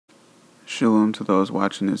Shalom to those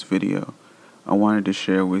watching this video. I wanted to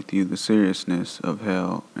share with you the seriousness of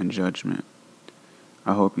hell and judgment.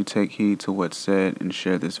 I hope you take heed to what's said and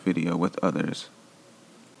share this video with others.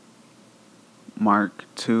 Mark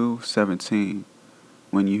 2:17.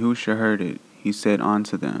 When Yahushua heard it, he said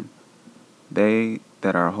unto them, They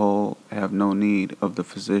that are whole have no need of the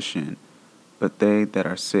physician, but they that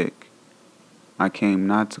are sick. I came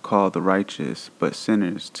not to call the righteous, but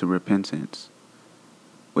sinners to repentance.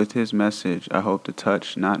 With his message, I hope to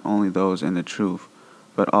touch not only those in the truth,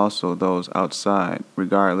 but also those outside,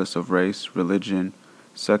 regardless of race, religion,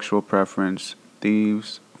 sexual preference,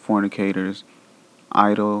 thieves, fornicators,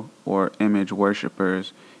 idol or image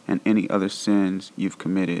worshippers, and any other sins you've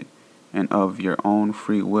committed, and of your own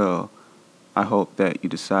free will, I hope that you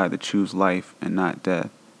decide to choose life and not death,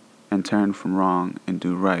 and turn from wrong and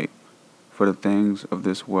do right, for the things of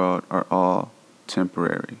this world are all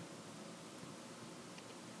temporary.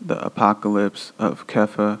 The Apocalypse of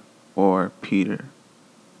Kepha or Peter.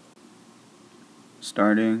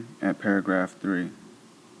 Starting at paragraph 3.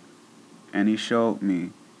 And he showed me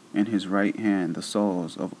in his right hand the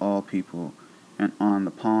souls of all people, and on the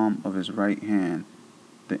palm of his right hand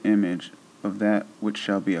the image of that which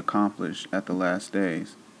shall be accomplished at the last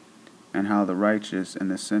days, and how the righteous and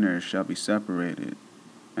the sinners shall be separated,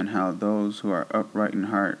 and how those who are upright in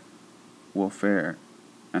heart will fare,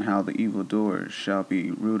 and how the evildoers shall be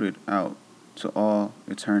rooted out to all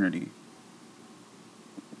eternity.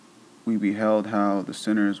 We beheld how the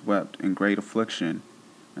sinners wept in great affliction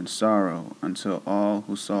and sorrow, until all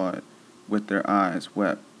who saw it with their eyes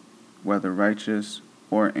wept, whether righteous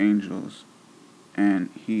or angels, and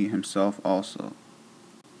he himself also.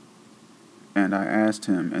 And I asked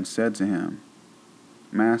him and said to him,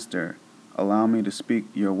 Master, allow me to speak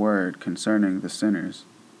your word concerning the sinners.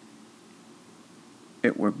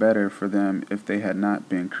 It were better for them if they had not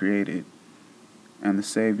been created. And the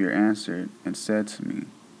Savior answered and said to me,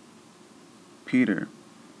 Peter,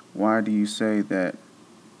 why do you say that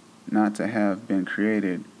not to have been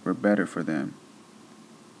created were better for them?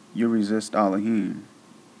 You resist Elohim.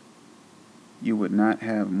 You would not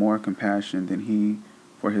have more compassion than he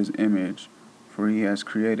for his image, for he has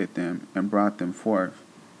created them and brought them forth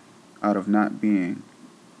out of not being.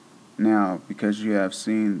 Now, because you have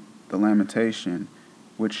seen the lamentation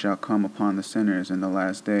which shall come upon the sinners in the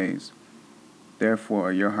last days,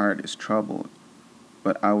 therefore your heart is troubled.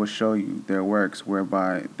 But I will show you their works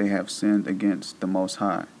whereby they have sinned against the Most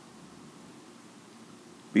High.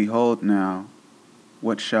 Behold now,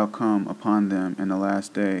 what shall come upon them in the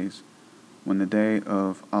last days, when the day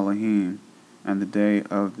of Elohim and the day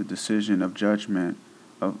of the decision of judgment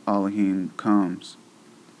of Elohim comes.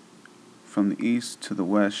 From the east to the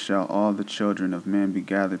west shall all the children of men be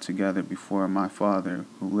gathered together before my Father,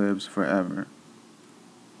 who lives forever.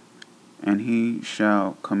 And he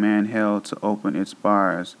shall command hell to open its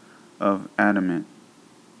bars of adamant,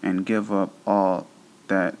 and give up all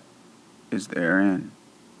that is therein.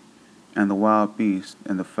 And the wild beast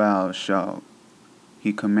and the fowl shall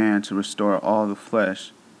he command to restore all the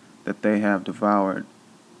flesh that they have devoured,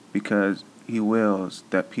 because he wills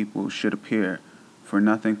that people should appear. For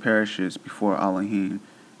nothing perishes before Elohim,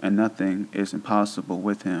 and nothing is impossible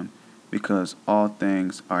with him, because all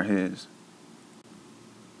things are his.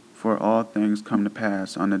 For all things come to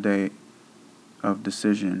pass on the day of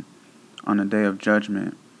decision, on the day of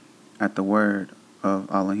judgment, at the word of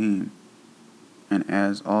Elohim. And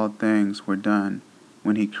as all things were done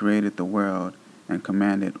when he created the world and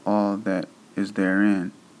commanded all that is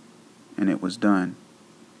therein, and it was done,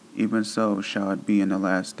 even so shall it be in the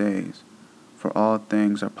last days. For all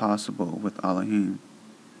things are possible with Elohim.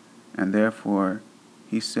 And therefore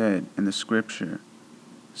he said in the scripture,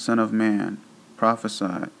 Son of man,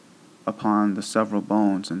 prophesy upon the several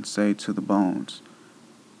bones, and say to the bones,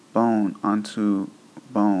 Bone unto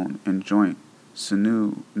bone, and joint,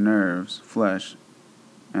 sinew, nerves, flesh,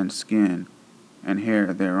 and skin, and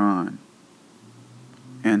hair thereon.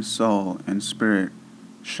 And soul and spirit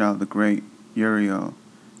shall the great Uriel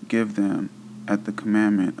give them at the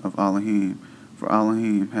commandment of Elohim. For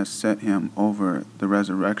Elohim has set him over the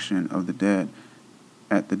resurrection of the dead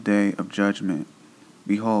at the day of judgment.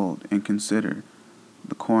 Behold, and consider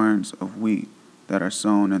the corns of wheat that are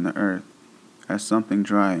sown in the earth. As something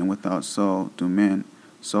dry and without soul do men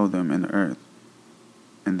sow them in the earth.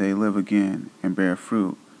 And they live again and bear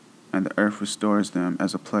fruit, and the earth restores them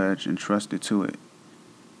as a pledge entrusted to it.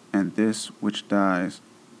 And this which dies,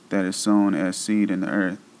 that is sown as seed in the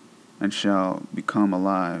earth, and shall become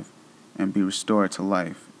alive, and be restored to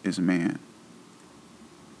life, is man.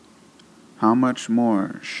 How much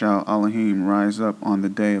more shall Elohim rise up on the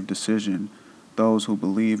day of decision those who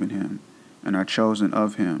believe in him, and are chosen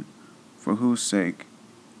of him, for whose sake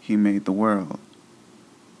he made the world.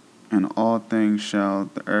 And all things shall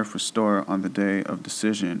the earth restore on the day of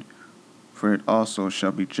decision, for it also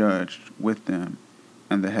shall be judged with them,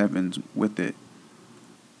 and the heavens with it.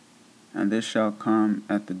 And this shall come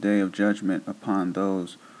at the day of judgment upon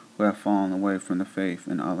those who have fallen away from the faith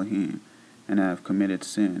in Elohim, and have committed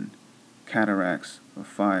sin. Cataracts of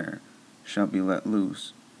fire shall be let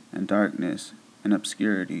loose, and darkness and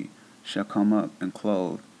obscurity shall come up and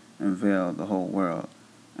clothe and veil the whole world.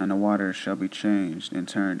 And the waters shall be changed and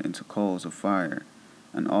turned into coals of fire,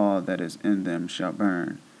 and all that is in them shall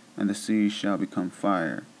burn, and the sea shall become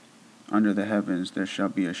fire. Under the heavens there shall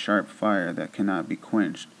be a sharp fire that cannot be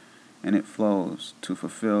quenched, and it flows to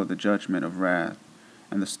fulfill the judgment of wrath.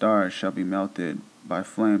 And the stars shall be melted by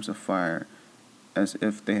flames of fire, as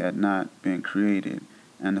if they had not been created.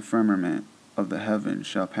 And the firmament of the heavens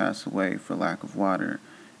shall pass away for lack of water,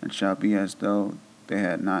 and shall be as though they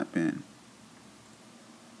had not been.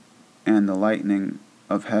 And the lightning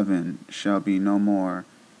of heaven shall be no more,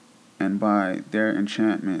 and by their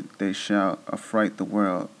enchantment they shall affright the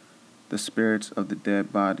world. The spirits of the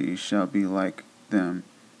dead bodies shall be like them,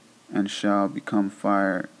 and shall become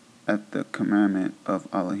fire at the commandment of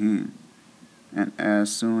Elohim. And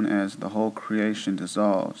as soon as the whole creation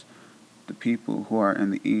dissolves, the people who are in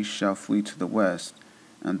the east shall flee to the west,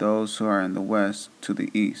 and those who are in the west to the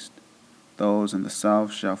east. Those in the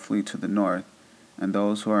south shall flee to the north, and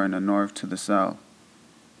those who are in the north to the south.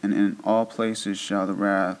 And in all places shall the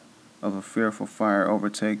wrath of a fearful fire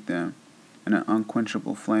overtake them, and an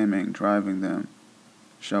unquenchable flaming driving them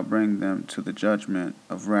shall bring them to the judgment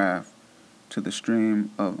of wrath, to the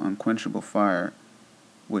stream of unquenchable fire,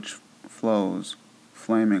 which flows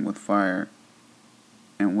flaming with fire.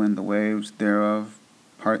 And when the waves thereof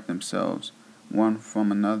part themselves one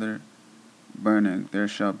from another, burning, there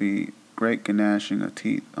shall be great gnashing of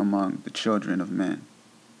teeth among the children of men.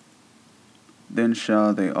 Then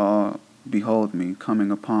shall they all behold me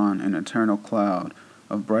coming upon an eternal cloud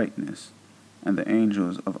of brightness, and the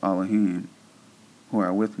angels of Elohim who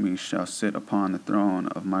are with me shall sit upon the throne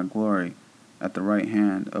of my glory at the right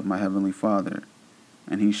hand of my heavenly Father,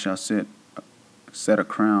 and he shall set a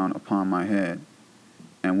crown upon my head.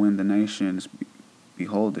 And when the nations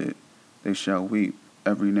behold it, they shall weep,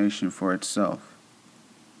 every nation for itself.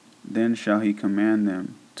 Then shall he command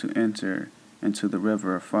them to enter into the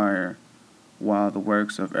river of fire, while the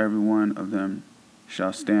works of every one of them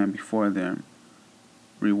shall stand before them.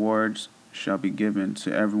 Rewards shall be given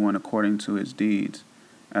to everyone according to his deeds.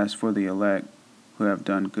 As for the elect who have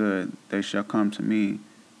done good, they shall come to me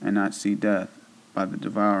and not see death by the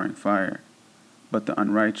devouring fire. But the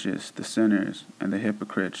unrighteous, the sinners, and the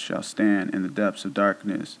hypocrites shall stand in the depths of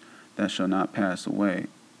darkness that shall not pass away,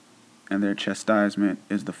 and their chastisement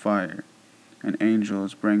is the fire. And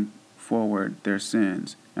angels bring forward their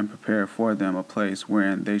sins, and prepare for them a place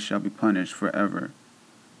wherein they shall be punished forever,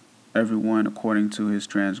 every one according to his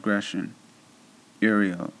transgression.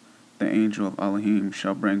 Uriel, the angel of Elohim,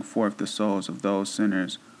 shall bring forth the souls of those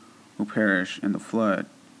sinners who perish in the flood,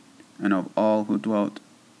 and of all who dwelt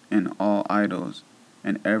in all idols,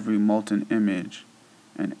 and every molten image,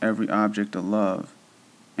 and every object of love,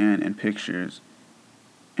 and in pictures,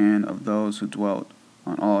 and of those who dwelt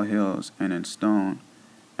on all hills and in stone,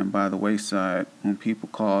 and by the wayside, whom people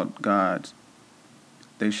called gods.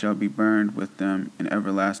 They shall be burned with them in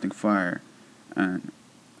everlasting fire, and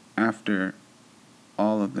after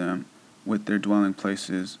all of them with their dwelling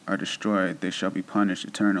places are destroyed, they shall be punished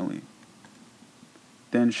eternally.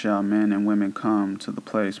 Then shall men and women come to the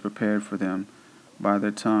place prepared for them by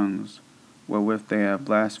their tongues, wherewith they have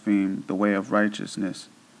blasphemed the way of righteousness,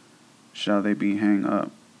 shall they be hanged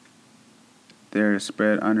up. There is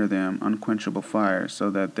spread under them unquenchable fire, so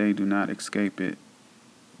that they do not escape it.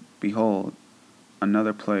 Behold,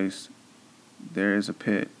 another place, there is a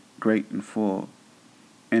pit, great and full.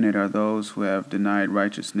 In it are those who have denied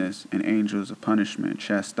righteousness, and angels of punishment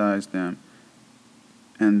chastise them,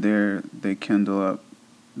 and there they kindle up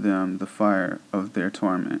them the fire of their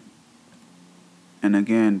torment. And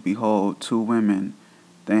again, behold, 2 women,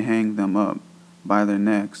 they hang them up by their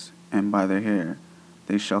necks and by their hair.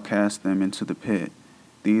 They shall cast them into the pit.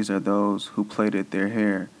 These are those who plaited their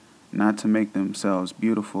hair, not to make themselves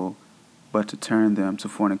beautiful, but to turn them to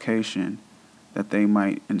fornication, that they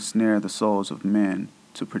might ensnare the souls of men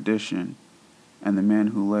to perdition. And the men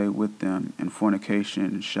who lay with them in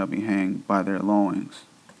fornication shall be hanged by their loins.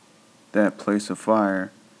 That place of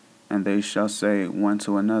fire, and they shall say one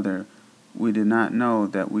to another, We did not know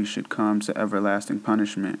that we should come to everlasting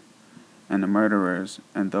punishment. And the murderers,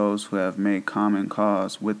 and those who have made common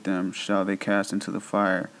cause with them, shall they cast into the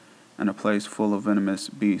fire, and a place full of venomous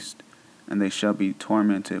beasts, and they shall be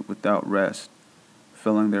tormented without rest,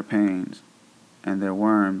 filling their pains, and their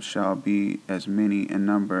worms shall be as many in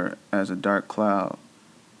number as a dark cloud.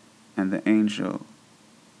 And the angel,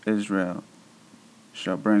 Israel,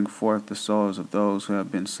 shall bring forth the souls of those who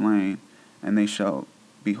have been slain, and they shall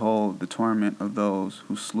behold the torment of those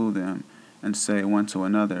who slew them, and say one to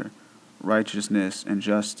another, Righteousness and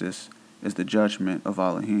justice is the judgment of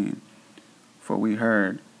Elohim. For we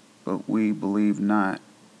heard, but we believed not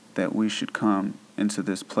that we should come into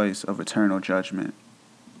this place of eternal judgment.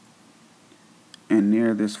 And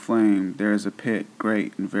near this flame there is a pit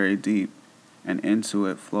great and very deep, and into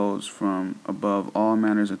it flows from above all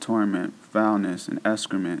manners of torment, foulness, and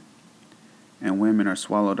excrement. And women are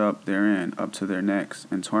swallowed up therein up to their necks,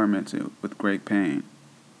 and tormented with great pain.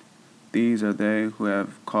 These are they who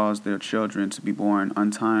have caused their children to be born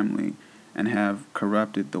untimely, and have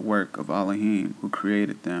corrupted the work of Elohim, who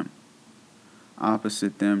created them.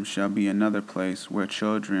 Opposite them shall be another place where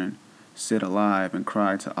children sit alive and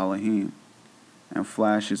cry to Elohim, and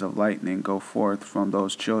flashes of lightning go forth from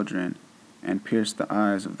those children, and pierce the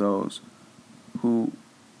eyes of those who,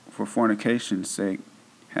 for fornication's sake,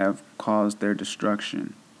 have caused their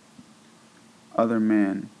destruction. Other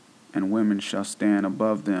men and women shall stand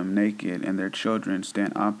above them naked, and their children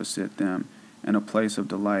stand opposite them in a place of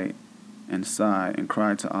delight, and sigh and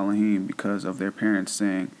cry to Elohim because of their parents,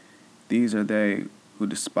 saying, These are they who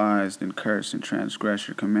despised and cursed and transgressed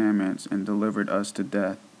your commandments and delivered us to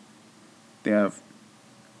death. They have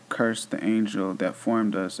cursed the angel that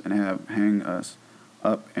formed us, and have hanged us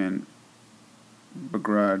up and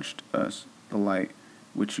begrudged us the light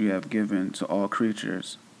which you have given to all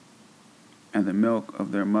creatures. And the milk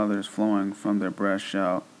of their mothers flowing from their breasts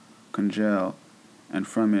shall congeal, and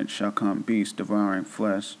from it shall come beasts devouring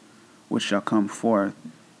flesh, which shall come forth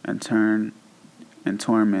and turn and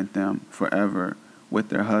torment them forever with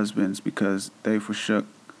their husbands, because they forsook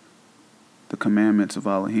the commandments of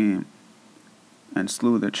Elohim, and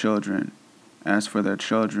slew their children. As for their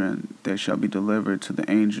children, they shall be delivered to the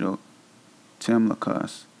angel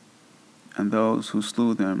Timlachus, and those who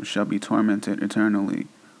slew them shall be tormented eternally,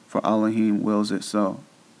 for Elohim wills it so.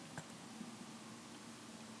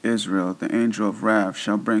 Israel, the angel of wrath,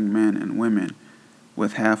 shall bring men and women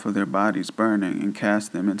with half of their bodies burning, and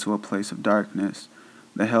cast them into a place of darkness,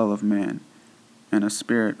 the hell of men, and a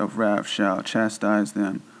spirit of wrath shall chastise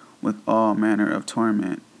them with all manner of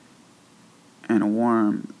torment, and a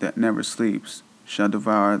worm that never sleeps shall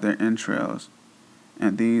devour their entrails.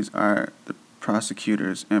 And these are the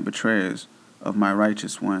prosecutors and betrayers of my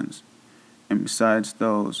righteous ones. And besides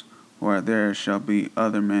those who are there shall be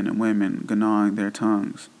other men and women gnawing their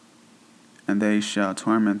tongues, and they shall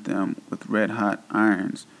torment them with red-hot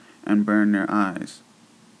irons, and burn their eyes.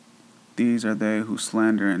 These are they who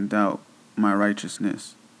slander and doubt my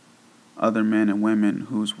righteousness. Other men and women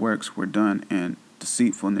whose works were done in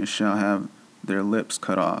deceitfulness shall have their lips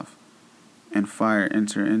cut off, and fire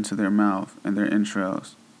enter into their mouth and their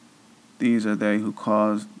entrails. These are they who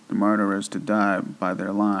cause the murderers to die by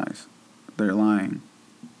their lying.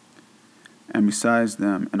 And besides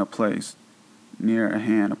them, in a place near a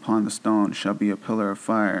hand upon the stone shall be a pillar of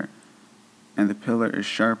fire, and the pillar is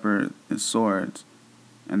sharper than swords.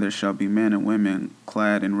 And there shall be men and women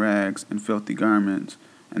clad in rags and filthy garments,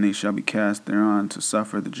 and they shall be cast thereon to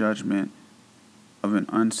suffer the judgment of an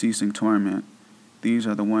unceasing torment. These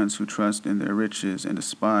are the ones who trust in their riches and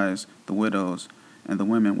despise the widows and the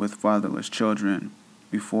women with fatherless children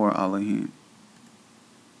before Elohim.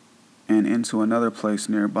 And into another place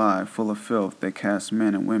nearby, full of filth, they cast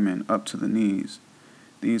men and women up to the knees.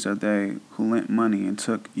 These are they who lent money and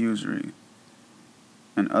took usury.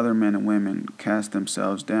 And other men and women cast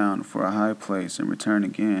themselves down for a high place and return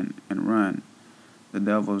again and run. The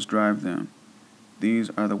devils drive them. These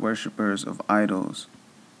are the worshippers of idols,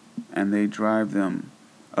 and they drive them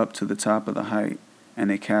up to the top of the height, and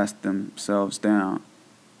they cast themselves down.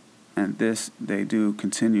 And this they do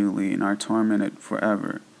continually, and are tormented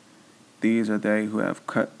forever. These are they who have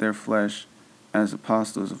cut their flesh as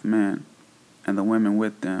apostles of men, and the women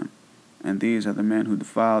with them. And these are the men who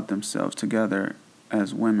defiled themselves together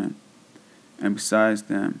as women. And besides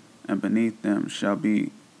them, and beneath them shall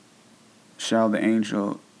the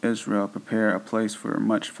angel Israel prepare a place for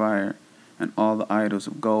much fire, and all the idols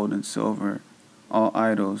of gold and silver, all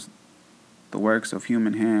idols, the works of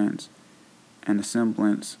human hands, and the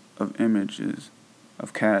semblance of images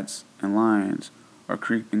of cats and lions, or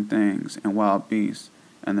creeping things and wild beasts,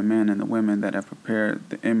 and the men and the women that have prepared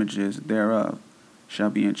the images thereof shall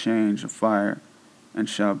be in chains of fire, and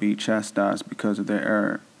shall be chastised because of their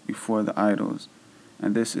error before the idols,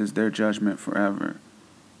 and this is their judgment forever.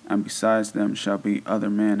 And besides them shall be other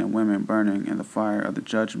men and women burning in the fire of the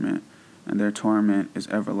judgment, and their torment is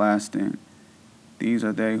everlasting. These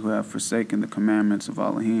are they who have forsaken the commandments of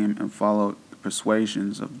Elohim and followed the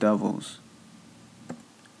persuasions of devils.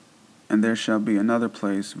 And there shall be another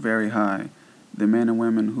place very high. The men and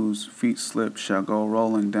women whose feet slip shall go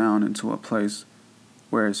rolling down into a place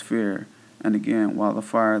where is fear. And again, while the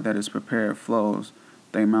fire that is prepared flows,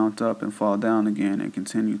 they mount up and fall down again and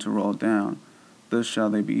continue to roll down. Thus shall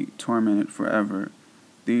they be tormented forever.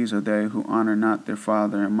 These are they who honor not their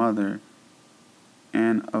father and mother,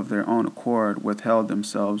 and of their own accord withheld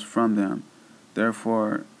themselves from them.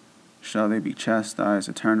 Therefore shall they be chastised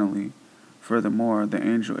eternally. Furthermore, the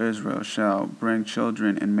angel Israel shall bring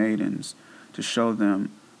children and maidens to show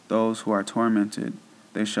them those who are tormented.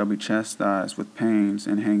 They shall be chastised with pains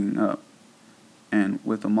and hanging up, and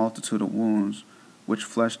with a multitude of wounds, which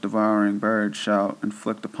flesh-devouring birds shall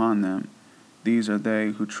inflict upon them. These are they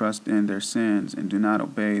who trust in their sins and do not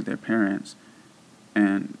obey their parents,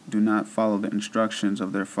 and do not follow the instructions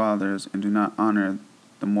of their fathers, and do not honor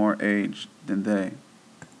the more aged than they.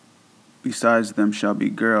 Besides them shall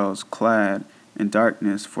be girls clad in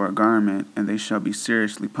darkness for a garment, and they shall be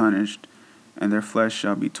seriously punished, and their flesh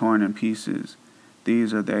shall be torn in pieces.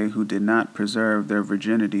 These are they who did not preserve their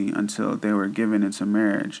virginity until they were given into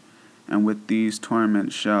marriage, and with these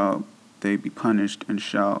torments shall they be punished, and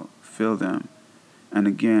shall fill them. And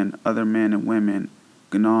again, other men and women,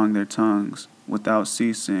 gnawing their tongues without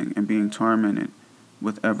ceasing, and being tormented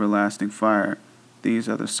with everlasting fire. These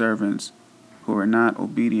are the servants who are not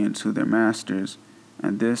obedient to their masters,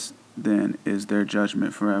 and this then is their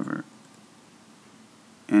judgment forever.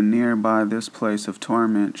 And near by this place of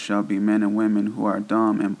torment shall be men and women who are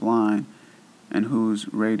dumb and blind, and whose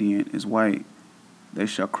radiant is white. They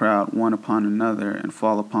shall crowd one upon another, and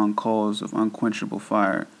fall upon coals of unquenchable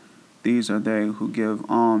fire. These are they who give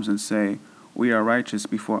alms and say, We are righteous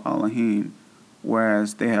before Elohim,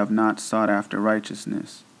 whereas they have not sought after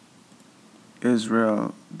righteousness.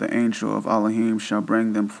 Israel, the angel of Elohim, shall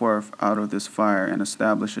bring them forth out of this fire and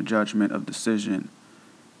establish a judgment of decision.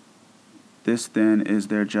 This then is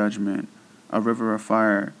their judgment. A river of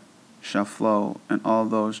fire shall flow, and all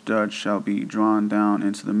those judged shall be drawn down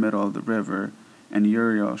into the middle of the river, and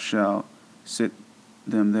Uriel shall sit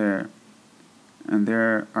them there. And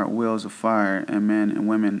there are wheels of fire, and men and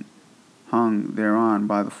women hung thereon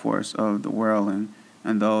by the force of the whirling,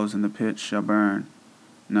 and those in the pit shall burn.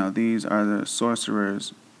 Now these are the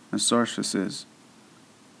sorcerers and sorceresses.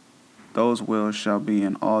 Those wheels shall be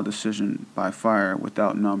in all decision by fire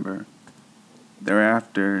without number.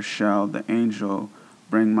 Thereafter shall the angel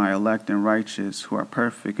bring my elect and righteous, who are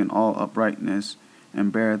perfect in all uprightness,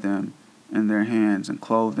 and bear them in their hands, and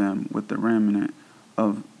clothe them with the remnant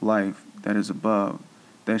of life that is above.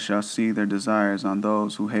 They shall see their desires on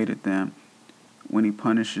those who hated them, when he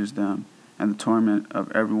punishes them, and the torment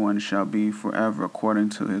of everyone shall be forever according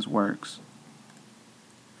to his works.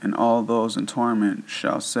 And all those in torment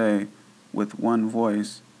shall say with one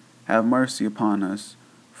voice, Have mercy upon us,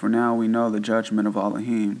 for now we know the judgment of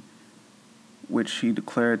Elohim, which he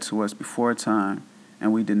declared to us before time,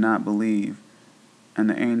 and we did not believe. And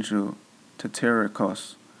the angel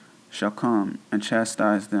Teterikos shall come and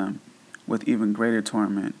chastise them with even greater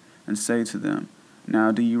torment, and say to them,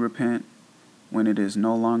 Now do you repent, when it is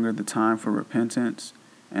no longer the time for repentance,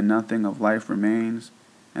 and nothing of life remains?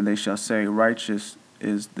 And they shall say, Righteous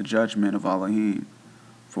is the judgment of Elohim,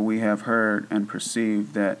 for we have heard and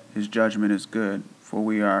perceived that his judgment is good, for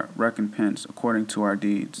we are recompensed according to our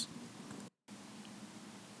deeds.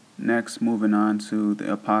 Next, moving on to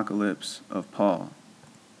the Apocalypse of Paul.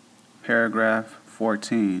 Paragraph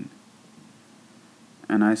 14.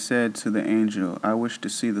 And I said to the angel, I wish to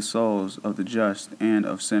see the souls of the just and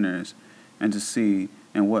of sinners, and to see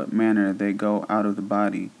in what manner they go out of the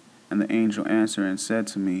body. And the angel answered and said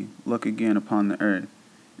to me, Look again upon the earth.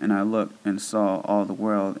 And I looked and saw all the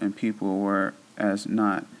world, and people were as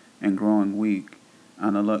naught, and growing weak.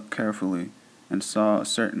 And I looked carefully, and saw a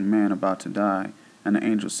certain man about to die. And the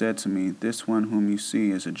angel said to me, This one whom you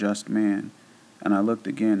see is a just man. And I looked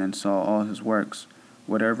again and saw all his works,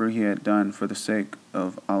 whatever he had done for the sake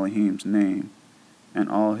of Elohim's name, and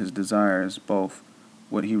all his desires, both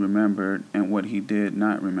what he remembered and what he did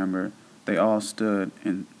not remember, they all stood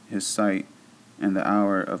in his sight in the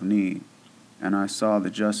hour of need. And I saw the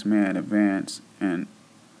just man advance and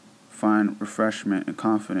find refreshment and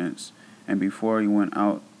confidence. And before he went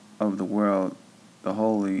out of the world, the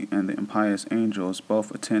holy and the impious angels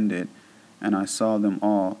both attended, and I saw them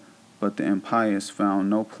all, but the impious found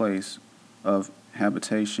no place of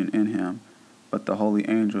habitation in him. But the holy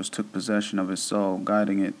angels took possession of his soul,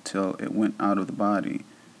 guiding it till it went out of the body.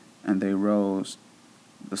 And they rose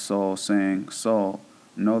the soul, saying, Soul,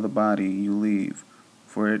 know the body you leave,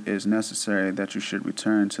 for it is necessary that you should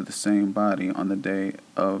return to the same body on the day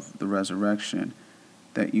of the resurrection,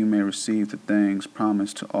 that you may receive the things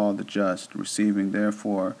promised to all the just. Receiving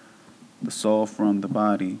therefore the soul from the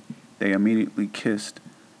body, they immediately kissed,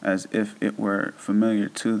 as if it were familiar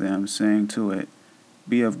to them, saying to it,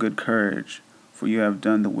 Be of good courage, for you have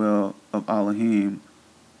done the will of Elohim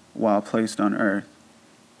while placed on earth.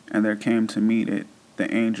 And there came to meet it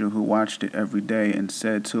the angel who watched it every day, and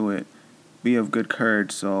said to it, Be of good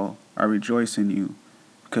courage, soul, I rejoice in you,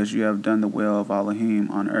 because you have done the will of Elohim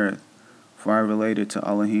on earth. For I related to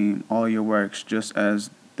Elohim all your works just as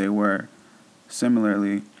they were.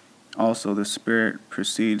 Similarly, also the Spirit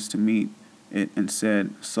proceeds to meet it, and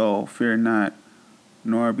said, Soul, fear not,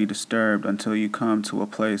 nor be disturbed until you come to a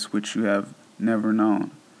place which you have never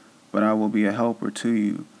known. But I will be a helper to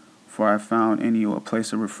you, for I found in you a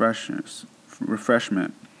place of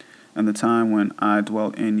refreshment, and the time when I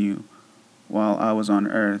dwelt in you while I was on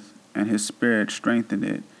earth, and his Spirit strengthened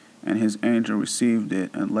it, and his angel received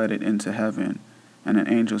it and led it into heaven. And an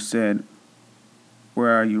angel said,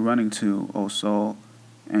 Where are you running to, O soul?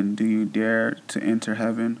 And do you dare to enter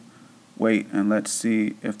heaven? Wait, and let's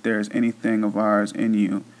see if there is anything of ours in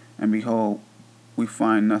you. And behold, we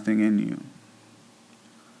find nothing in you.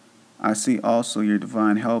 I see also your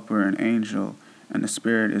divine helper, an angel, and the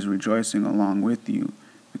Spirit is rejoicing along with you,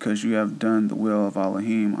 because you have done the will of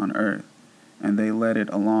Elohim on earth. And they led it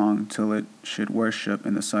along till it should worship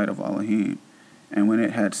in the sight of Elohim. And when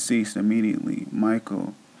it had ceased, immediately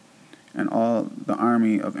Michael and all the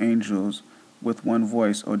army of angels with one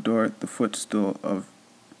voice adored the footstool of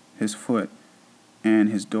his foot and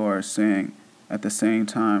his door, saying at the same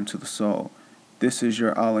time to the soul, This is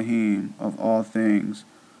your Elohim of all things,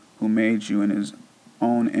 who made you in his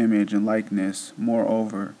own image and likeness.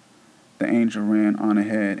 Moreover, the angel ran on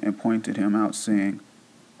ahead and pointed him out, saying,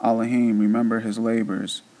 Elohim, remember his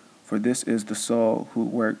labors, for this is the soul who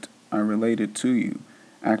worked related to you,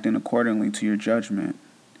 acting accordingly to your judgment.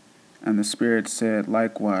 And the Spirit said,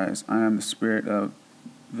 Likewise, I am the Spirit of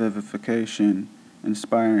vivification,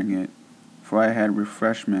 inspiring it, for I had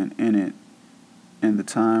refreshment in it, in the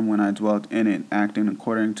time when I dwelt in it, acting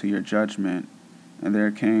according to your judgment. And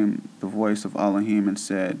there came the voice of Elohim and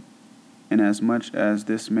said, Inasmuch as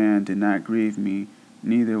this man did not grieve me,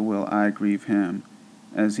 neither will I grieve him.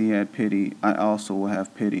 As he had pity, I also will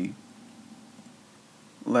have pity.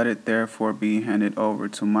 Let it therefore be handed over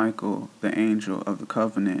to Michael, the angel of the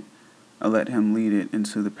covenant, and let him lead it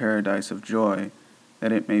into the paradise of joy,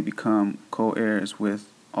 that it may become co-heirs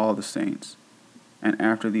with all the saints. And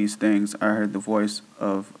after these things I heard the voice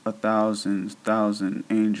of 1,000,000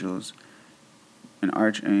 angels, and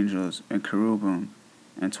archangels, and cherubim,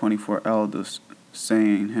 and 24 elders,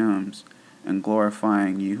 saying hymns, and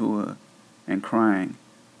glorifying Yahuwah, and crying,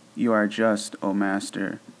 You are just, O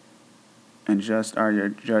Master, and just are your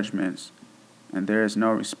judgments, and there is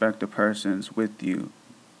no respect of persons with you,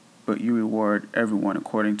 but you reward everyone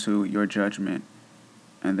according to your judgment.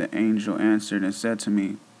 And the angel answered and said to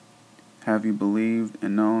me, Have you believed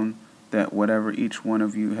and known that whatever each one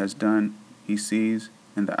of you has done, he sees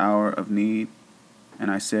in the hour of need? And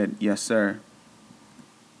I said, Yes, sir.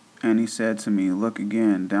 And he said to me, Look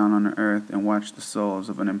again down on the earth, and watch the souls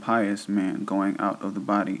of an impious man going out of the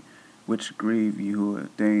body, which grieve Yahuwah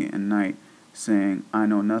day and night, saying, I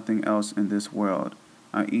know nothing else in this world.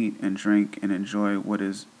 I eat and drink and enjoy what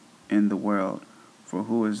is in the world. For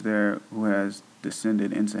who is there who has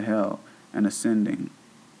descended into hell, and ascending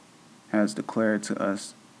has declared to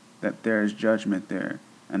us that there is judgment there?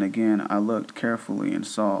 And again I looked carefully and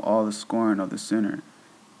saw all the scorn of the sinner,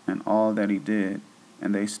 and all that he did,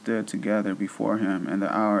 and they stood together before him in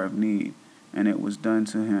the hour of need. And it was done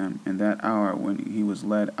to him in that hour when he was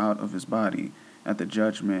led out of his body at the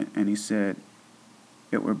judgment. And he said,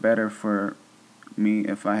 It were better for me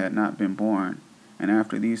if I had not been born. And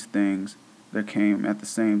after these things there came at the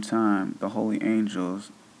same time the holy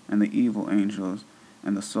angels and the evil angels,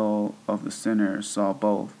 and the soul of the sinner saw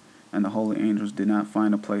both, and the holy angels did not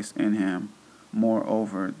find a place in him.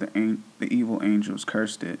 Moreover, the evil angels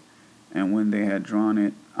cursed it, and when they had drawn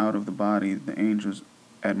it out of the body, the angels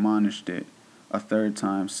admonished it a third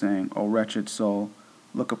time, saying, O wretched soul,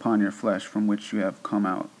 look upon your flesh from which you have come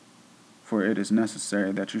out. For it is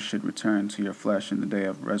necessary that you should return to your flesh in the day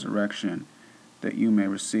of resurrection, that you may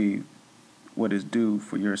receive what is due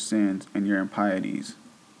for your sins and your impieties.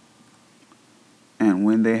 And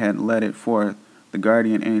when they had led it forth, the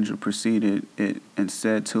guardian angel preceded it and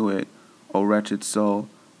said to it, O wretched soul,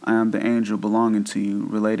 I am the angel belonging to you,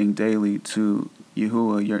 relating daily to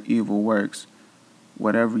Yahuwah your evil works,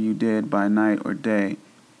 whatever you did by night or day.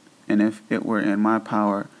 And if it were in my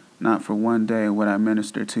power, not for one day would I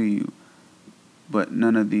minister to you. But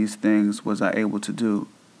none of these things was I able to do.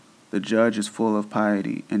 The judge is full of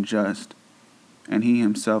piety and just, and he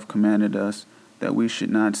himself commanded us that we should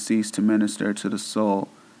not cease to minister to the soul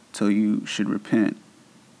till you should repent.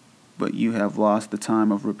 But you have lost the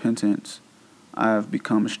time of repentance. I have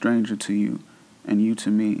become a stranger to you, and you to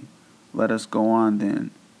me. Let us go on then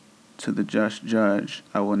to the just judge.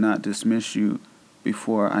 I will not dismiss you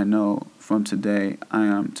before I know from today I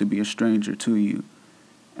am to be a stranger to you.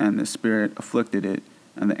 And the spirit afflicted it,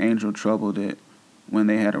 and the angel troubled it. When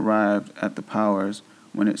they had arrived at the powers,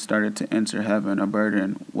 when it started to enter heaven, a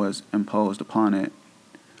burden was imposed upon it.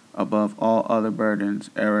 Above all other burdens,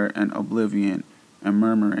 error and oblivion and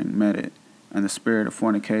murmuring met it, and the spirit of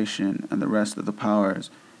fornication and the rest of the powers,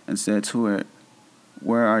 and said to it,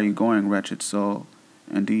 Where are you going, wretched soul?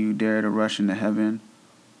 And do you dare to rush into heaven?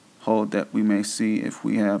 Hold that we may see if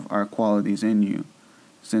we have our qualities in you,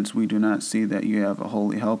 since we do not see that you have a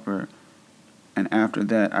holy helper. And after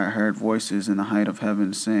that I heard voices in the height of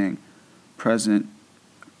heaven saying, Present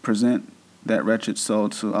that wretched soul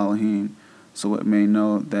to Elohim, so it may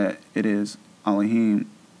know that it is Elohim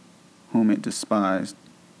whom it despised.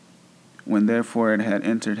 When therefore it had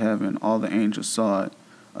entered heaven, all the angels saw it.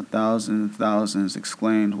 1,000 thousands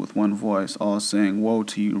exclaimed with one voice, all saying, Woe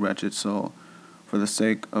to you, wretched soul, for the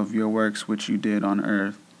sake of your works which you did on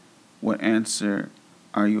earth. What answer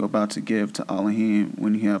are you about to give to Elohim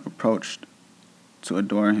when you have approached to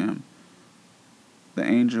adore him? The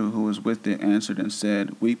angel who was with it answered and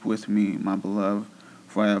said, Weep with me, my beloved,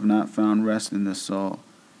 for I have not found rest in this soul.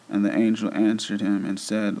 And the angel answered him and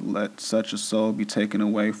said, Let such a soul be taken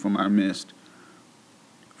away from our midst.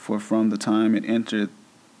 For from the time it entered,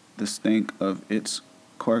 the stink of its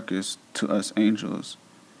carcass to us angels.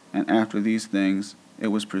 And after these things, it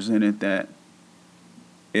was presented that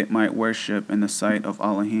it might worship in the sight of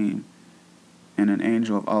Elohim. And an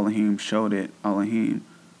angel of Elohim showed it Elohim,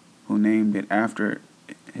 who named it after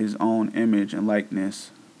his own image and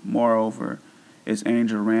likeness. Moreover, its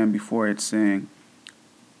angel ran before it, saying,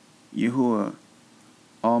 Yahuwah,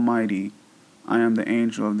 Almighty, I am the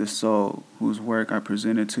angel of this soul, whose work I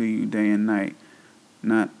presented to you day and night,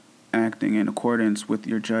 not acting in accordance with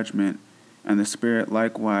your judgment. And the Spirit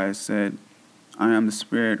likewise said, I am the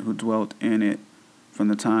Spirit who dwelt in it from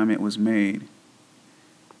the time it was made.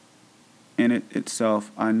 In it itself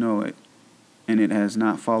I know it, and it has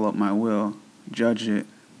not followed my will. Judge it,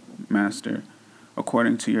 Master,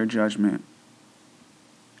 according to your judgment.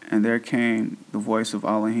 And there came the voice of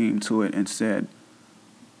Elohim to it and said,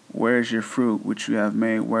 Where is your fruit which you have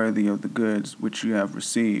made worthy of the goods which you have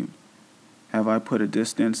received? Have I put a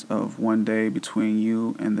distance of one day between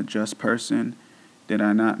you and the just person? Did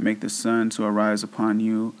I not make the sun to arise upon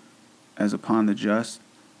you as upon the just?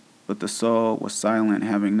 But the soul was silent,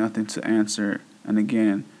 having nothing to answer. And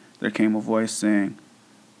again there came a voice saying,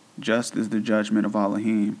 Just is the judgment of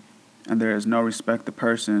Elohim, and there is no respect of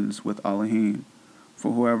persons with Elohim.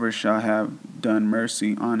 For whoever shall have done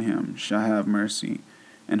mercy on him shall have mercy,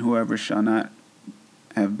 and whoever shall not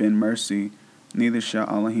have been mercy, neither shall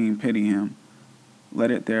Elohim pity him. Let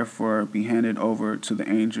it therefore be handed over to the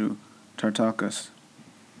angel Tartakas,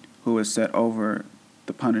 who is set over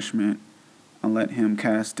the punishment, and let him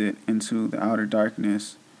cast it into the outer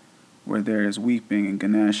darkness, where there is weeping and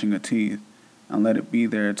gnashing of teeth, and let it be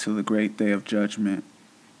there till the great day of judgment.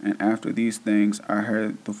 And after these things I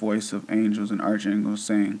heard the voice of angels and archangels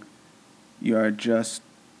saying, You are just,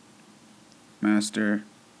 Master,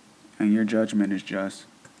 and your judgment is just.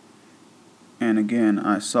 And again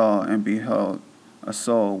I saw and beheld a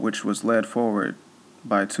soul which was led forward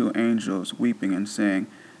by two angels, weeping and saying,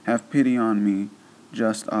 Have pity on me,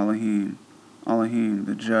 just Elohim, Elohim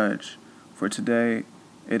the judge. For today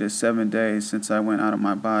it is 7 days since I went out of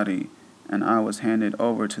my body, and I was handed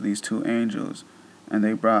over to these two angels, and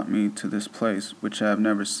they brought me to this place which I have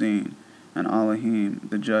never seen. And Elohim,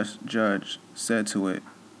 the just judge, said to it,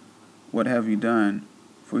 What have you done?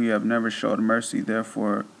 For you have never showed mercy,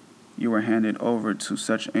 therefore you were handed over to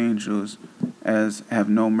such angels as have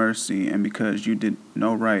no mercy, and because you did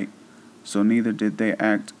no right, so neither did they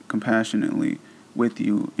act compassionately with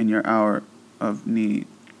you in your hour of need.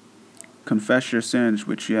 Confess your sins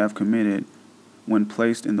which you have committed when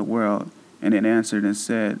placed in the world. And it answered and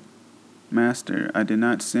said, Master, I did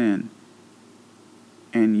not sin.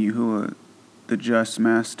 And Yahuwah, the just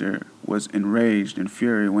master, was enraged in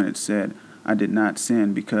fury when it said, I did not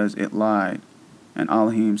sin, because it lied. And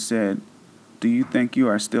Elohim said, Do you think you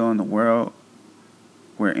are still in the world,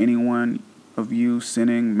 where anyone of you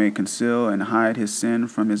sinning may conceal and hide his sin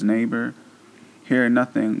from his neighbor? Here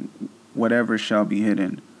nothing whatever shall be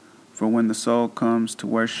hidden. For when the soul comes to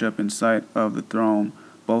worship in sight of the throne,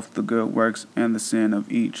 both the good works and the sin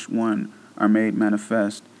of each one are made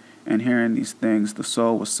manifest. And hearing these things, the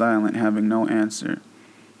soul was silent, having no answer.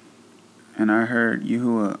 And I heard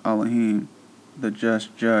Yahuwah Elohim, the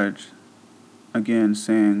just judge, again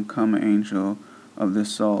saying, Come, angel of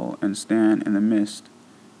this soul, and stand in the midst.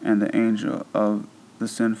 And the angel of the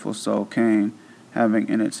sinful soul came, having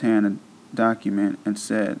in its hand a document, and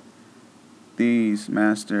said, These,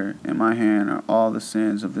 Master, in my hand are all the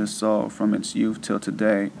sins of this soul from its youth till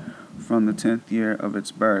today, from the 10th year of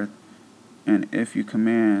its birth. And if you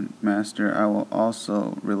command, Master, I will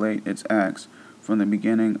also relate its acts from the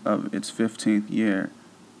beginning of its 15th year.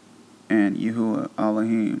 And Yahuwah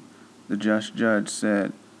Elohim, the just judge,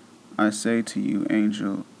 said, I say to you,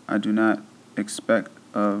 angel, I do not expect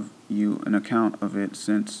of you an account of it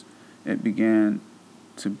since it began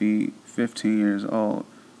to be 15 years old,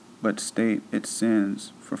 but state its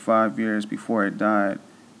sins for 5 years before it died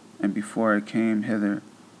and before it came hither.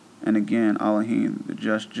 And again Elohim, the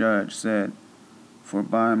just judge, said, For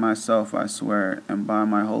by myself I swear, and by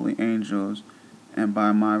my holy angels, and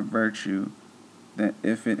by my virtue, that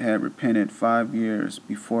if it had repented 5 years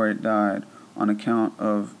before it died on account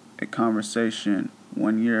of a conversation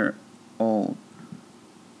 1 year old,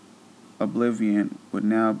 oblivion would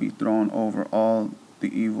now be thrown over all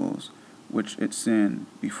the evils which it sinned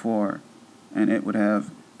before, and it would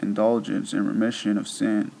have indulgence and remission of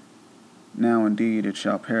sin. Now indeed it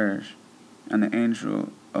shall perish. And the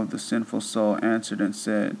angel of the sinful soul answered and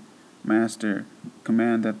said, Master,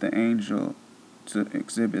 command that the angel to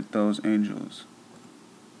exhibit those angels.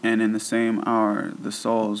 And in the same hour the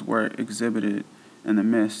souls were exhibited, in the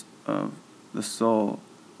midst of the soul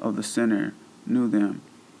of the sinner knew them.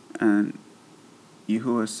 And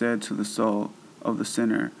Yahuwah said to the soul of the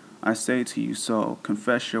sinner, I say to you, soul,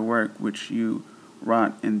 confess your work which you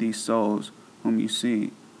wrought in these souls whom you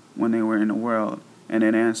see when they were in the world. And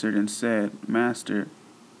it answered and said, Master,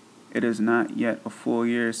 it is not yet a full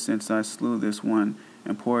year since I slew this one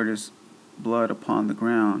and poured his blood upon the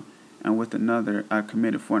ground, and with another I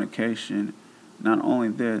committed fornication. Not only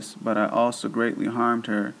this, but I also greatly harmed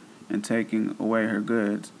her in taking away her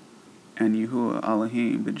goods. And Yahuwah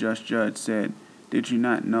Elohim, the just judge, said, Did you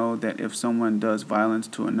not know that if someone does violence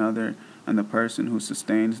to another, and the person who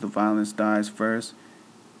sustains the violence dies first,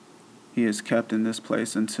 he is kept in this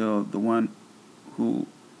place until the one who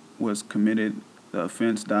was committed the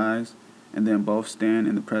offense dies, and then both stand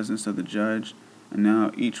in the presence of the judge, and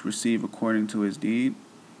now each receive according to his deed?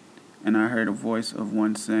 And I heard a voice of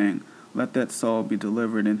one saying, Let that soul be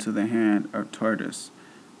delivered into the hand of Tartarus,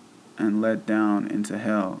 and led down into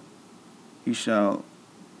hell. He shall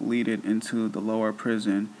lead it into the lower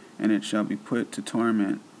prison, and it shall be put to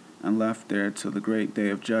torment, and left there till the great day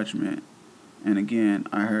of judgment. And again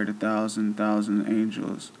I heard 1,000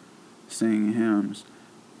 angels singing hymns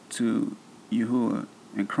to Yahuwah,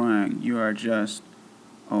 and crying, You are just,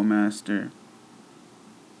 O Master,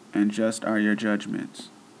 and just are your judgments.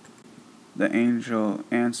 The angel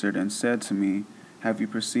answered and said to me, Have you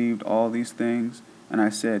perceived all these things? And I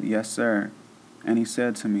said, Yes, sir. And he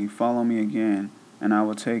said to me, Follow me again, and I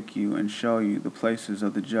will take you and show you the places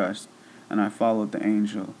of the just. And I followed the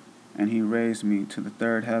angel, and he raised me to the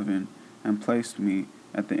 3rd heaven, and placed me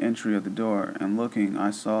at the entry of the door. And looking,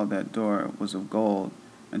 I saw that door was of gold,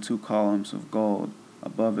 and 2 columns of gold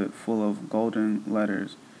above it full of golden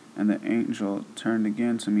letters. And the angel turned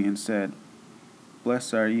again to me and said,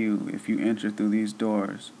 Blessed are you if you enter through these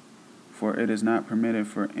doors, for it is not permitted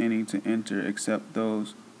for any to enter except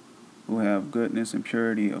those who have goodness and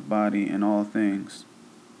purity of body in all things.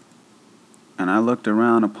 And I looked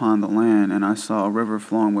around upon the land, and I saw a river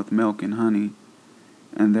flowing with milk and honey,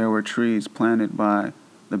 and there were trees planted by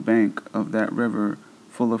the bank of that river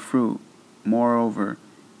full of fruit. Moreover,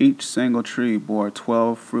 each single tree bore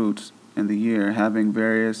 12 fruits in the year, having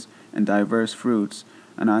various and diverse fruits.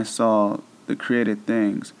 And I saw the created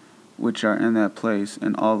things which are in that place,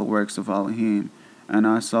 and all the works of Elohim. And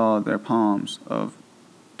I saw their palms of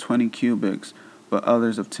 20 cubits, but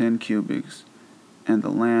others of 10 cubits. And the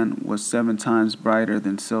land was 7 times brighter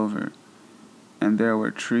than silver. And there were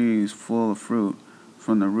trees full of fruit,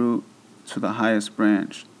 from the root to the highest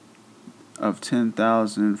branch, of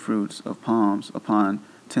 10,000 fruits of palms upon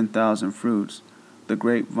 10,000 fruits. The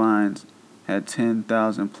grapevines had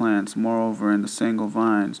 10,000 plants. Moreover, in the single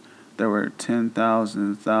vines there were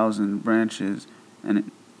 10,000 branches, and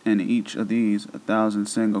in each of these 1,000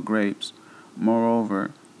 single grapes.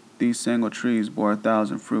 Moreover, these single trees bore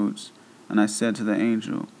 1,000 fruits. And I said to the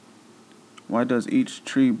angel, Why does each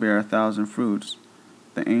tree bear 1,000 fruits?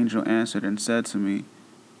 The angel answered and said to me,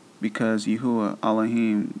 because Yahuwah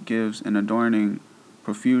Elohim gives an adorning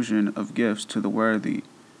profusion of gifts to the worthy,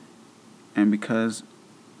 and because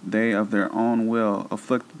they of their own will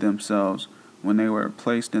afflicted themselves when they were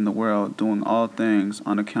placed in the world, doing all things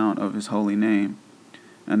on account of his holy name.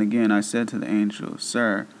 And again I said to the angel,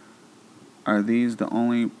 Sir, are these the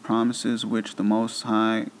only promises which the Most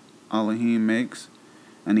High Elohim makes?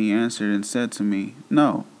 And he answered and said to me,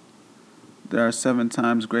 No, there are 7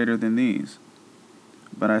 times greater than these.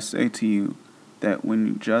 But I say to you that when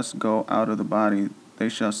you just go out of the body, they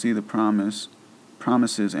shall see the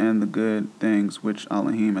promises and the good things which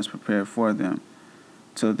Elohim has prepared for them.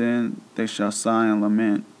 Till then they shall sigh and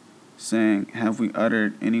lament, saying, Have we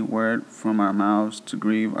uttered any word from our mouths to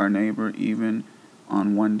grieve our neighbor even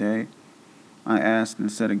on one day? I asked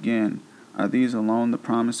and said again, Are these alone the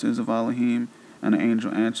promises of Elohim? And the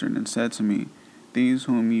angel answered and said to me, These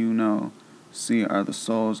whom you know, see, are the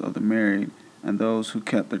souls of the married, and those who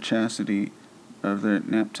kept the chastity of their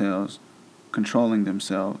nuptials, controlling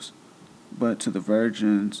themselves. But to the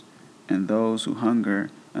virgins, and those who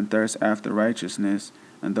hunger and thirst after righteousness,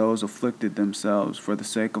 and those afflicted themselves for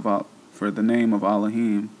the name of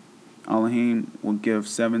Elohim, Elohim will give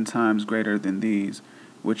 7 times greater than these,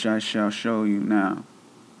 which I shall show you now.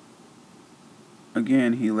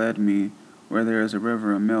 Again he led me where there is a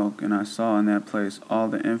river of milk, and I saw in that place all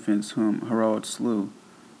the infants whom Herod slew,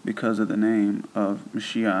 because of the name of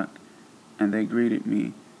Mashiach, and they greeted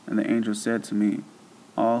me. And the angel said to me,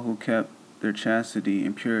 All who kept their chastity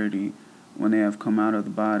and purity, when they have come out of the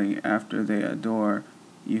body, after they adore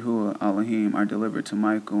Yahuwah Elohim, are delivered to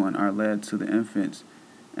Michael and are led to the infants,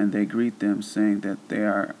 and they greet them, saying that they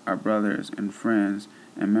are our brothers and friends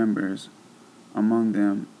and members. Among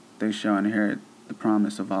them they shall inherit the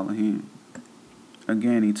promise of Elohim.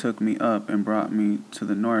 Again he took me up and brought me to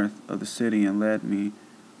the north of the city and led me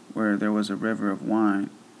where there was a river of wine,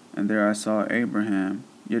 and there I saw Abraham,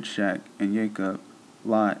 Yitzchak, and Jacob,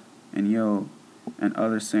 Lot, and Job, and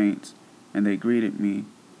other saints, and they greeted me.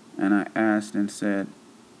 And I asked and said,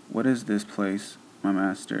 What is this place, my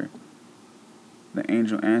master? The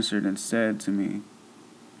angel answered and said to me,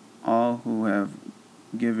 All who have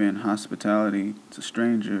given hospitality to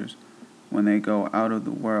strangers, when they go out of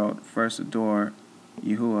the world, first adore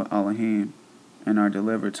Yahuwah Elohim, and are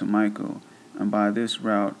delivered to Michael, and by this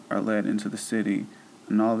route are led into the city,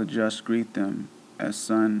 and all the just greet them as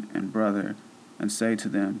son and brother, and say to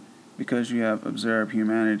them, Because you have observed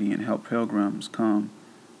humanity and helped pilgrims come,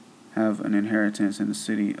 have an inheritance in the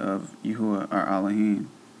city of Yahuwah our Elohim.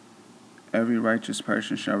 Every righteous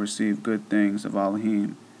person shall receive good things of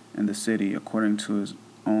Elohim in the city according to his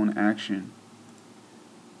own action.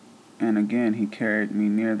 And again he carried me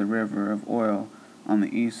near the river of oil on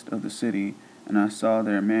the east of the city, and I saw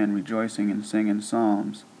there men rejoicing and singing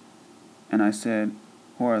psalms. And I said,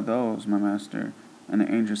 Who are those, my master? And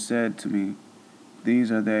the angel said to me,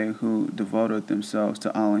 These are they who devoted themselves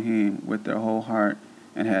to Elohim with their whole heart,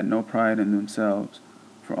 and had no pride in themselves.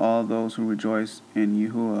 For all those who rejoice in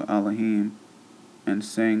Yahuwah Elohim, and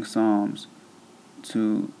sang psalms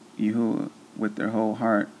to Yahuwah with their whole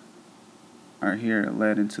heart, are here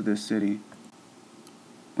led into this city.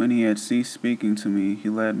 When he had ceased speaking to me, he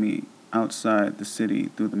led me outside the city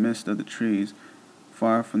through the midst of the trees,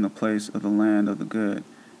 far from the place of the land of the good,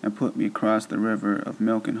 and put me across the river of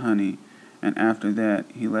milk and honey. And after that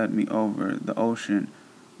he led me over the ocean,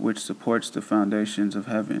 which supports the foundations of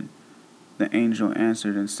heaven. The angel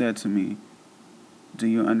answered and said to me, Do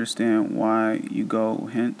you understand why you go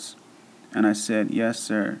hence? And I said, Yes,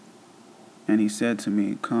 sir. And he said to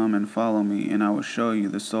me, Come and follow me, and I will show you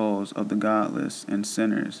the souls of the godless and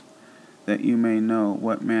sinners, that you may know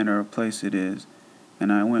what manner of place it is.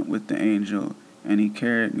 And I went with the angel, and he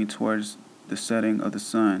carried me towards the setting of the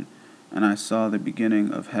sun, and I saw the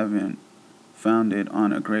beginning of heaven founded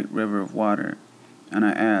on a great river of water. And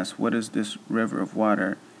I asked, What is this river of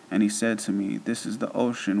water? And he said to me, This is the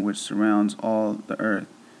ocean which surrounds all the earth.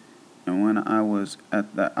 And when I was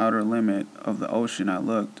at the outer limit of the ocean, I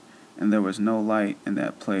looked, and there was no light in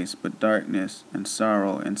that place, but darkness and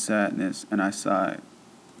sorrow and sadness, and I sighed.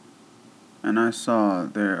 And I saw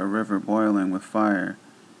there a river boiling with fire,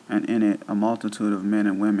 and in it a multitude of men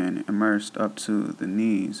and women immersed up to the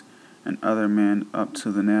knees, and other men up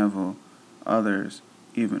to the navel, others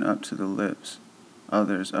even up to the lips,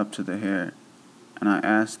 others up to the hair. And I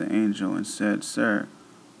asked the angel and said, Sir,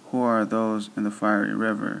 who are those in the fiery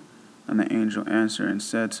river? And the angel answered and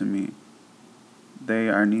said to me, They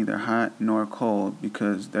are neither hot nor cold,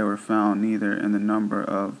 because they were found neither in the number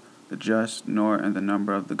of the just nor in the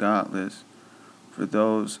number of the godless. For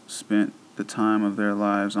those spent the time of their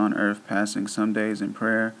lives on earth, passing some days in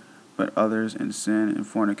prayer, but others in sin and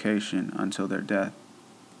fornication until their death.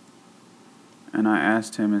 And I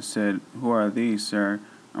asked him and said, Who are these, sir,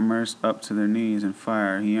 immersed up to their knees in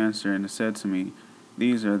fire? He answered and said to me,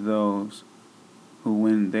 These are those who,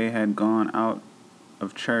 when they had gone out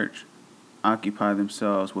of church, occupy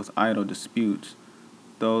themselves with idle disputes.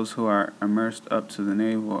 Those who are immersed up to the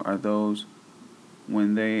navel are those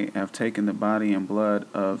when they have taken the body and blood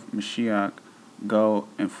of Mashiach, go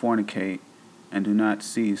and fornicate, and do not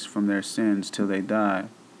cease from their sins till they die.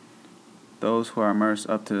 Those who are immersed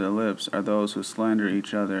up to the lips are those who slander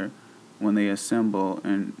each other when they assemble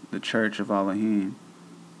in the church of Elohim.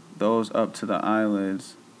 Those up to the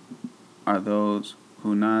eyelids are those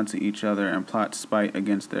who nod to each other and plot spite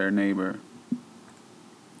against their neighbor.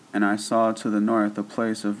 And I saw to the north a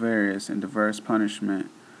place of various and diverse punishment,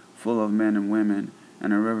 full of men and women,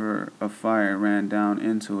 and a river of fire ran down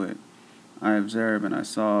into it. I observed, and I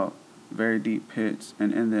saw very deep pits,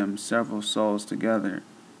 and in them several souls together.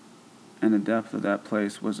 And the depth of that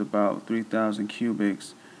place was about 3,000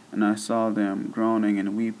 cubits, and I saw them groaning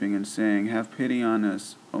and weeping and saying, Have pity on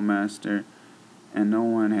us, O Master. And no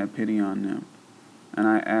one had pity on them. And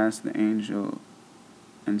I asked the angel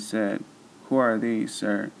and said, Who are these,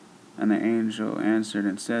 sir? And the angel answered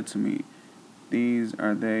and said to me, These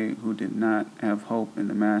are they who did not have hope in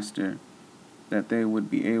the Master, that they would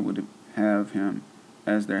be able to have him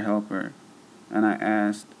as their helper. And I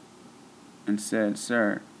asked and said,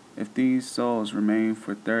 Sir, if these souls remain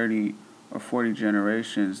for 30 or 40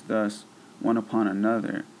 generations, thus one upon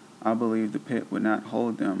another, I believe the pit would not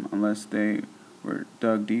hold them unless they were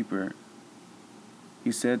dug deeper.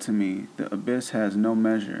 He said to me, The abyss has no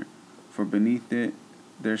measure, for beneath it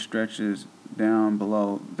there stretches down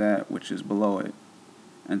below that which is below it.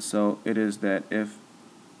 And so it is that if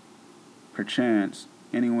perchance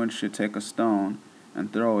anyone should take a stone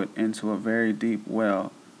and throw it into a very deep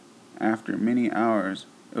well, after many hours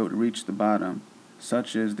it would reach the bottom.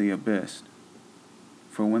 Such is the abyss.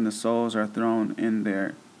 For when the souls are thrown in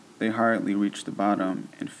there, they hardly reach the bottom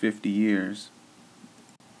in 50 years.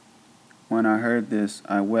 When I heard this,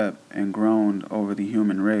 I wept and groaned over the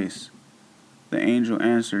human race. The angel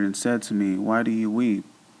answered and said to me, Why do you weep?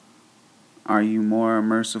 Are you more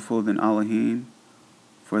merciful than Elohim?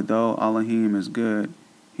 For though Elohim is good,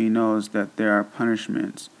 he knows that there are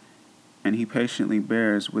punishments, and he patiently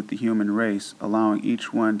bears with the human race, allowing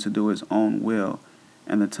each one to do his own will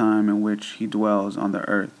and the time in which he dwells on the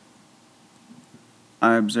earth.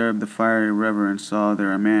 I observed the fiery river and saw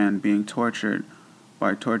there a man being tortured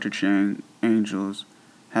by torturing angels,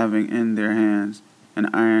 having in their hands an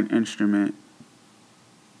iron instrument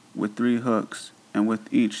with 3 hooks, and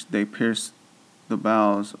with each they pierced the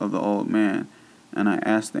bowels of the old man. And I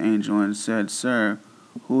asked the angel and said, Sir,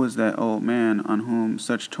 who is that old man on whom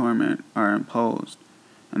such torment are imposed?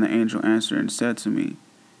 And the angel answered and said to me,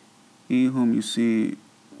 He whom you see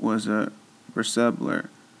was a persebler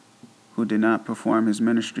who did not perform his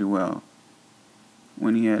ministry well.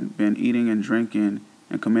 When he had been eating and drinking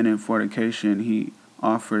and committing fornication, he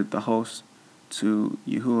offered the host to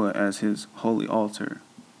Yahuwah as his holy altar.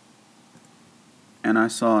 And I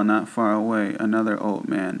saw not far away another old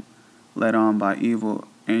man, led on by evil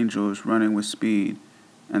angels running with speed,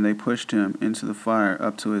 and they pushed him into the fire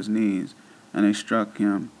up to his knees, and they struck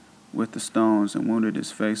him with the stones and wounded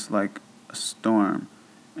his face like a storm,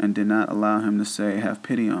 and did not allow him to say, Have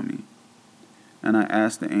pity on me. And I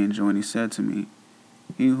asked the angel, and he said to me,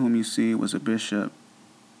 He whom you see was a bishop,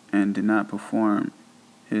 and did not perform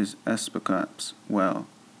his episcopates well,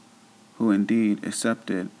 who indeed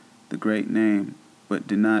accepted the great name, but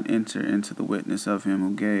did not enter into the witness of him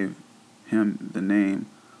who gave him the name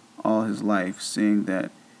all his life, seeing that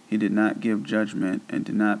he did not give judgment and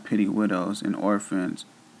did not pity widows and orphans,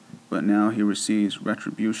 but now he receives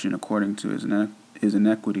retribution according to his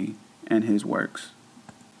iniquity and his works.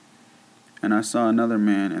 And I saw another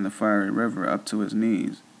man in the fiery river up to his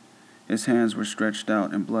knees. His hands were stretched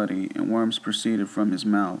out and bloody, and worms proceeded from his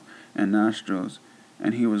mouth and nostrils,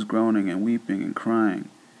 and he was groaning and weeping and crying.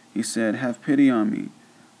 He said, Have pity on me,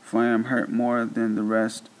 for I am hurt more than the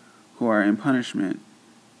rest who are in punishment.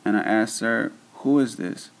 And I asked, Sir, who is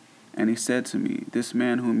this? And he said to me, This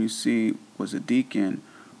man whom you see was a deacon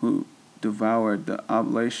who devoured the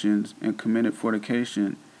oblations and committed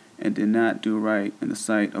fornication and did not do right in the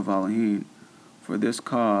sight of Elohim. For this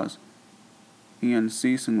cause he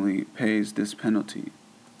unceasingly pays this penalty.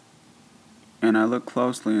 And I looked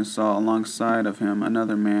closely and saw alongside of him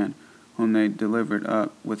another man whom they delivered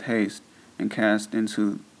up with haste and cast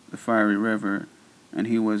into the fiery river, and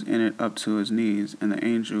he was in it up to his knees. And the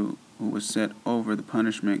angel who was set over the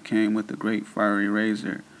punishment came with a great fiery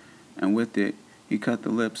razor, and with it he cut the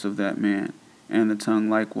lips of that man, and the tongue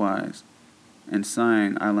likewise. And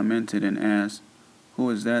sighing, I lamented and asked, Who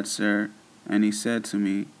is that, sir? And he said to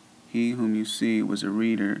me, He whom you see was a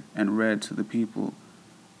reader and read to the people,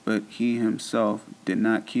 but he himself did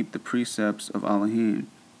not keep the precepts of Elohim.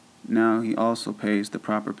 Now he also pays the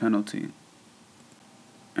proper penalty.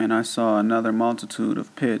 And I saw another multitude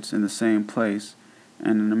of pits in the same place,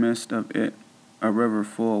 and in the midst of it a river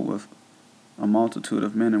full with a multitude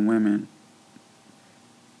of men and women,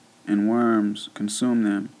 and worms consumed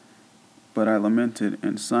them. But I lamented,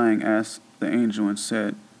 and sighing asked the angel, and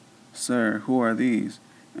said, Sir, who are these?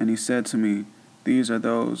 And he said to me, These are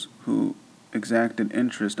those who exacted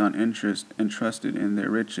interest on interest, and trusted in their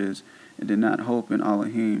riches, and did not hope in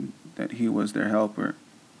Elohim, that he was their helper.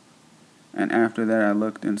 And after that I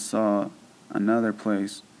looked and saw another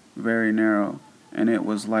place, very narrow, and it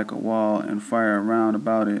was like a wall, and fire round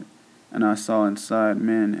about it. And I saw inside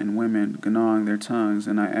men and women gnawing their tongues,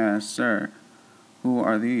 and I asked, Sir, who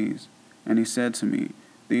are these? And he said to me,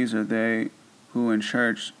 These are they who in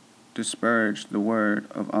church disparaged the word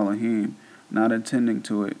of Elohim, not attending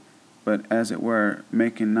to it, but as it were,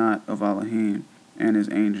 making naught of Elohim and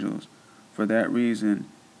his angels. For that reason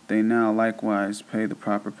they now likewise pay the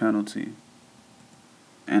proper penalty.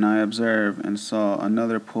 And I observed and saw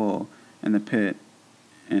another pool in the pit,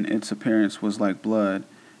 and its appearance was like blood.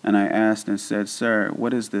 And I asked and said, Sir,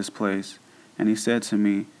 what is this place? And he said to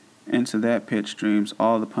me, Into that pit streams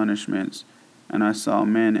all the punishments. And I saw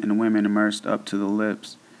men and women immersed up to the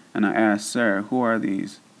lips. And I asked, Sir, who are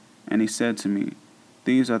these? And he said to me,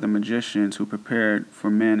 These are the magicians who prepared for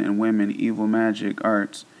men and women evil magic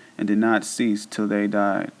arts, and did not cease till they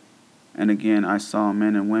died. And again I saw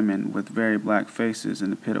men and women with very black faces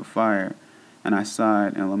in the pit of fire. And I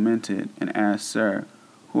sighed and lamented, and asked, Sir,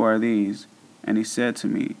 who are these? And he said to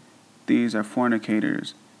me, These are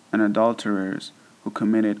fornicators and adulterers, who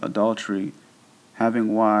committed adultery,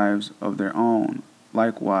 having wives of their own.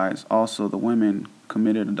 Likewise also the women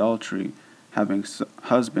committed adultery, having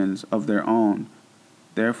husbands of their own.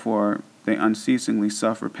 Therefore they unceasingly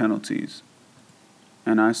suffer penalties.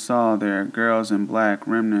 And I saw there girls in black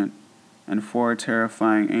remnant, and 4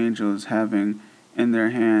 terrifying angels having in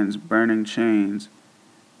their hands burning chains,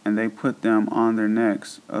 and they put them on their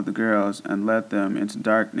necks of the girls, and led them into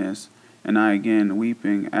darkness. And I again,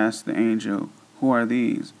 weeping, asked the angel, Who are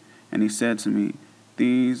these? And he said to me,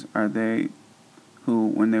 These are they who,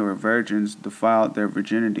 when they were virgins, defiled their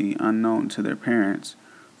virginity unknown to their parents,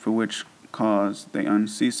 for which cause they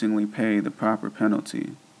unceasingly pay the proper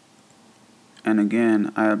penalty. And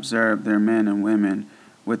again I observed their men and women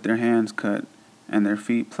with their hands cut, and their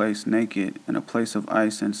feet placed naked in a place of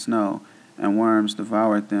ice and snow, and worms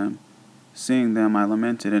devoured them. Seeing them I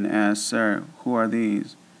lamented and asked, Sir, who are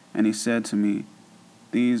these? And he said to me,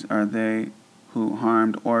 These are they who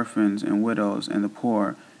harmed orphans and widows and the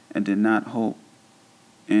poor, and did not hope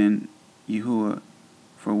in Yahuwah,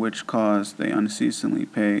 for which cause they unceasingly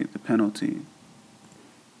pay the penalty.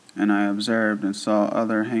 And I observed and saw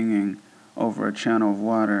other hanging over a channel of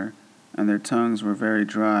water, and their tongues were very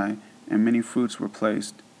dry, and many fruits were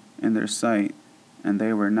placed in their sight, and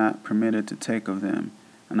they were not permitted to take of them.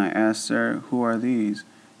 And I asked, Sir, who are these?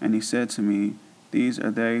 And he said to me, These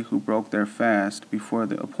are they who broke their fast before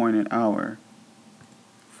the appointed hour.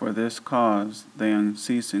 For this cause they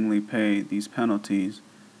unceasingly pay these penalties.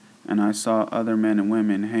 And I saw other men and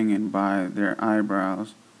women hanging by their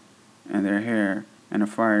eyebrows and their hair, and a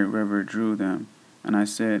fiery river drew them. And I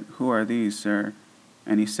said, Who are these, sir?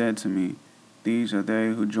 And he said to me, These are they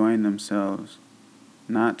who join themselves,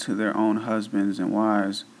 not to their own husbands and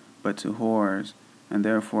wives, but to whores, and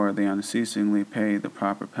therefore they unceasingly pay the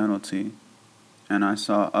proper penalty. And I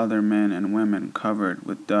saw other men and women covered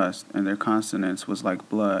with dust, and their consonance was like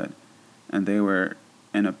blood, and they were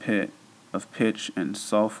in a pit of pitch and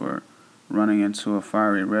sulfur, running into a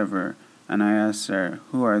fiery river. And I asked, Sir,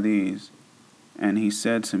 who are these? And he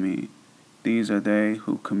said to me, These are they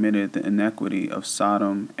who committed the iniquity of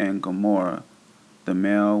Sodom and Gomorrah, the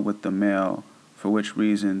male with the male, for which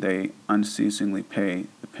reason they unceasingly pay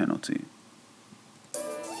the penalty.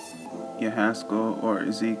 Yahaskel or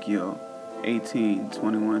Ezekiel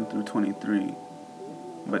 18:21-23.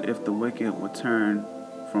 But if the wicked will turn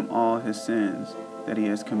from all his sins that he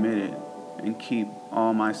has committed, and keep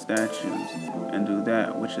all my statutes, and do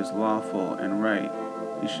that which is lawful and right,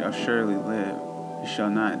 he shall surely live, he shall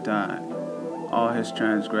not die. All his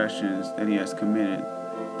transgressions that he has committed,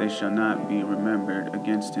 they shall not be remembered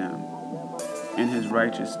against him. In his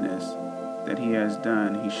righteousness that he has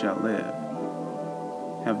done, he shall live.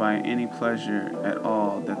 Have I any pleasure at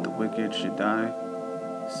all that the wicked should die,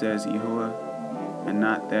 says Yahuwah, and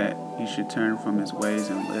not that he should turn from his ways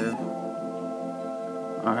and live?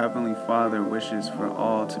 Our Heavenly Father wishes for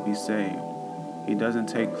all to be saved. He doesn't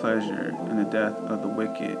take pleasure in the death of the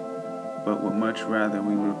wicked, but would much rather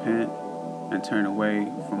we repent and turn away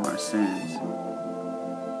from our sins.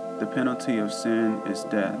 The penalty of sin is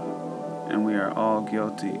death, and we are all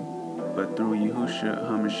guilty, but through Yahushua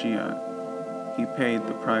HaMashiach, he paid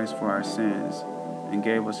the price for our sins and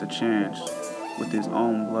gave us a chance with his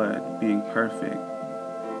own blood being perfect.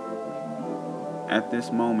 At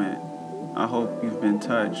this moment, I hope you've been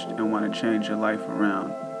touched and want to change your life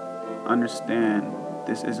around. Understand,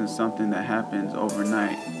 this isn't something that happens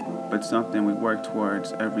overnight, but something we work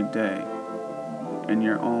towards every day. In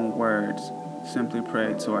your own words, simply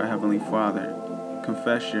pray to our Heavenly Father,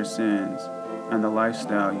 confess your sins and the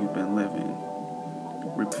lifestyle you've been living.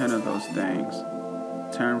 Repent of those things,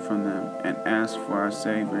 turn from them, and ask for our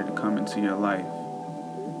Savior to come into your life.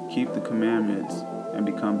 Keep the commandments and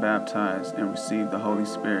become baptized and receive the Holy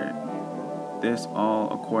Spirit. This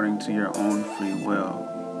all according to your own free will.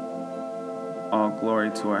 All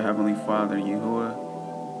glory to our Heavenly Father,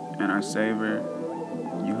 Yahuwah, and our Savior,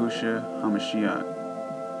 Yahushua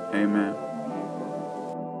HaMashiach. Amen.